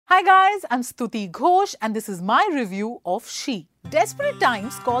Hi guys, I'm Stuti Ghosh and this is my review of She. Desperate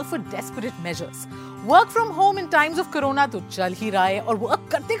times call for desperate measures. Work from home in times of corona तो चल ही रहा है और work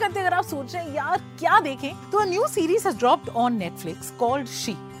करते करते अगर आप सोच रहे हैं यार क्या देखें तो a new series has dropped on Netflix called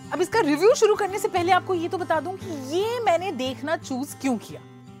She. अब इसका रिव्यू शुरू करने से पहले आपको ये तो बता दूं कि ये मैंने देखना चूज क्यों किया।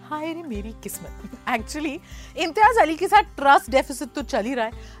 हाय रे मेरी किस्मत। एक्चुअली इम्तियाज अली के साथ ट्रस्ट डेफिसिट तो चल ही रहा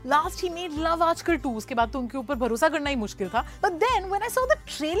है। लास्ट ही मेड लव आजकल 2, उसके बाद तो उनके ऊपर भरोसा करना ही मुश्किल था। But then when I saw the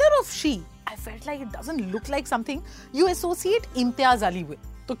trailer of she I felt like it doesn't look like something you associate Imtiaz Ali with.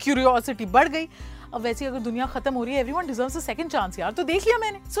 तो क्यूरियोसिटी बढ़ गई। अब वैसे अगर दुनिया खत्म हो रही है everyone deserves a second chance यार, तो देख लिया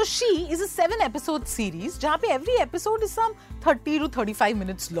मैंने। So she is a 7 episode series जहां पे every episode is some 30 to 35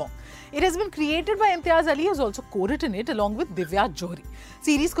 minutes long. It has been created by Imtiaz Ali, who has also co-written it along with Divya Johri.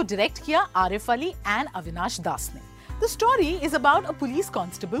 Series को direct किया Arif Ali and Avinash दास ने। The story is about a police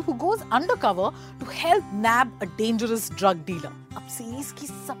constable who goes undercover to help nab a dangerous drug dealer. अब series की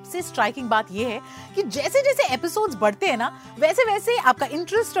सबसे striking बात यह है कि जैसे जैसे एपिसोड्स बढ़ते हैं ना वैसे वैसे आपका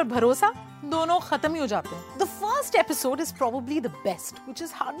इंटरेस्ट और भरोसा दोनों खत्म ही हो जाते हैं। The first episode is probably the best, which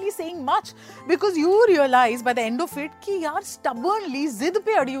is hardly saying much because you realize by the end of it कि यार stubbornly जिद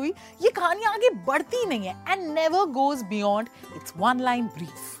पे अड़ी हुई ये कहानी आगे बढ़ती नहीं है and never goes beyond its one line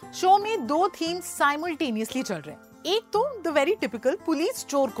brief. Show में 2 themes simultaneously चल रहे हैं। एक तो द वेरी टिपिकल पुलिस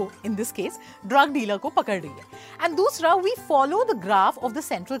चोर को in this case drug dealer को पकड़ रही है एंड दूसरा we follow the graph of the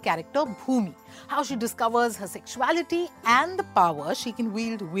central character Bhumi, how she discovers her sexuality and the power she can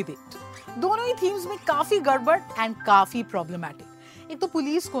wield with it. दोनों ही themes में काफी गड़बड़ एंड काफी प्रॉब्लमैटिक। एक तो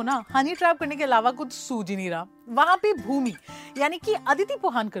पुलिस को ना हनी ट्रैप करने के अलावा कुछ सूझ ही नहीं रहा। वहां पे भूमि यानी कि अदिति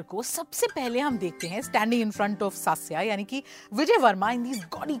पोहानकर को सबसे पहले हम देखते हैं standing in front of Sasya यानी कि Vijay Verma in these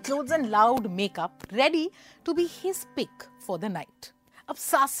gaudy clothes and loud makeup ready to be his pick for the night. अब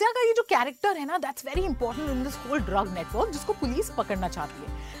सास्या का ये जो कैरेक्टर है ना that's very important in this whole drug network जिसको पुलिस पकड़ना चाहती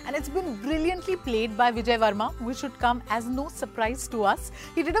है and it's been brilliantly played by Vijay Verma which should come as no surprise to us.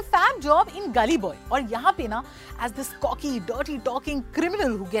 He did a fab job in Gully boy और यहाँ पे ना as this cocky dirty talking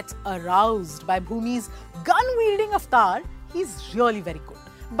criminal who gets aroused by भूमि's gun wielding avatar, he's really very good.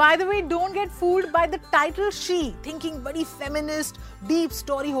 By the way, don't get fooled by the title She, thinking badi feminist, deep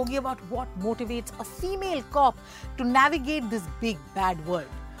story hogi about what motivates a female cop to navigate this big bad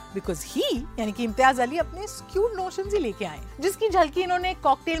world. Because he, यानी कि इम्तियाज अली अपने skewed notions ही लेके आए, जिसकी झलकी इन्होंने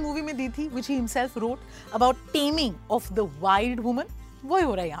cocktail movie में दी थी, which he himself wrote about taming of the wild woman. वही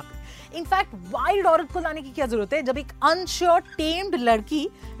हो रहा है यहाँ पे। इनफैक्ट वाइल्ड औरत को लाने की क्या जरूरत है जब एक अनश्योर टेम्ड लड़की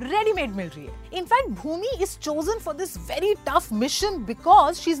रेडीमेड मिल रही है। In fact Bhumi is chosen for this very tough mission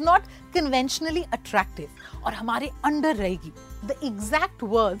because she is not conventionally attractive और हमारे अंडर रहेगी। The exact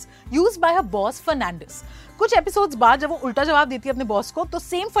words used by her boss Fernandes. कुछ एपिसोड्स बाद जब वो उल्टा जवाब देती है अपने बॉस को तो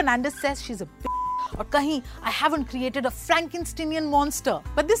same Fernandes says she is a और कहीं I haven't created a Frankensteinian monster,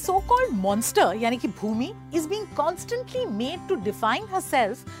 but this so-called monster यानी कि भूमि is being constantly made to define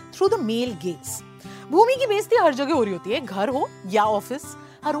herself through the male gaze. भूमि की बेइज्जती हर जगह हो रही होती है, घर हो या office.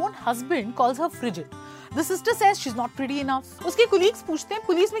 Her own husband calls her frigid. The sister says she's not pretty enough. उसके colleagues पूछते हैं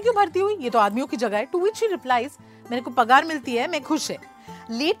पुलिस में क्यों भर्ती हुई, ये तो आदमियों की जगह है। To which she replies, मेरे को पगार मिलती है, मैं खुश है।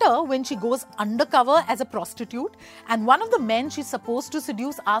 Later, when she goes undercover as a prostitute and one of the men she's supposed to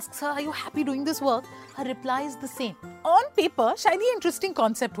seduce asks her, "Are you happy doing this work?" Her reply is the same. On paper, शायद ये interesting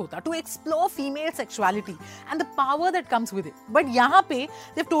concept होता to explore female sexuality and the power that comes with it. But यहाँ पे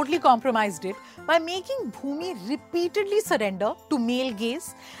they've totally compromised it by making Bhumi repeatedly surrender to male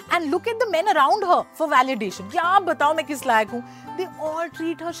gaze and look at the men around her for validation. क्या आप बताओ मैं किस लायक हूँ? They all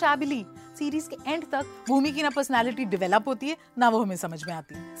treat her shabbily. Series के end तक भूमि की ना पर्सनालिटी डेवलप होती है ना वो हमें समझ में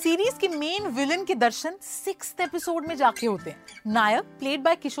आती है। सीरीज के मेन विलन के दर्शन 6th एपिसोड में जाके होते हैं। Nayak played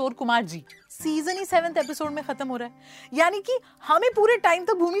by Kishore Kumar ji season ही 7th एपिसोड में खत्म हो रहा है यानी कि हमें पूरे टाइम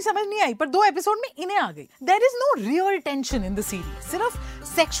तक भूमि समझ नहीं आई पर 2 एपिसोड में इन्हें आ गई। There is no real tension in the series, सिर्फ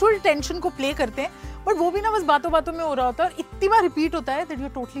सेक्सुअल टेंशन को प्ले करते हैं बट वो भी ना बस बातों बातों में हो रहा होता है और इतनी बार रिपीट होता है that you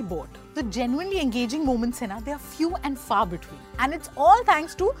are totally bored. The genuinely engaging moments है ना they are few and far between and it's all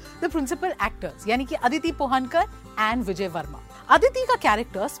thanks to the principal actors यानी कि अदिति पोहानकर and विजय वर्मा। अदिति का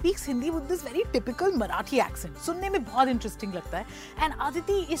character speaks Hindi with this very typical Marathi accent, सुनने में बहुत interesting लगता है and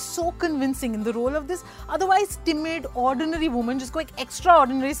Aditi is so convincing in the role of this otherwise timid ordinary woman जिसको एक एक्स्ट्रा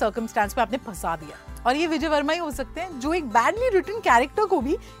ऑर्डिनरी सर्कमस्टेंस पे आपने फंसा दिया। और ये विजय वर्मा ही हो सकते हैं जो एक बैडली रिटन कैरेक्टर को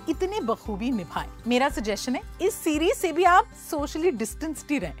भी इतने बखूबी निभाएं। मेरा सजेशन है इस सीरीज से भी आप सोशली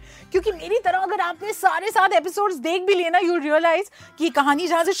डिस्टेंस्ड ही रहें क्योंकि मेरी तरह अगर आपने सारे 7 एपिसोड्स देख भी लिए ना यू रियलाइज कि कहानी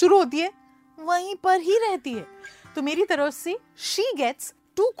जहां से शुरू होती है वहीं पर ही रहती है। तो मेरी तरफ से she gets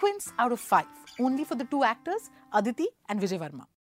 2 quints out of 5 only for the 2 actors Aditi and Vijay Varma.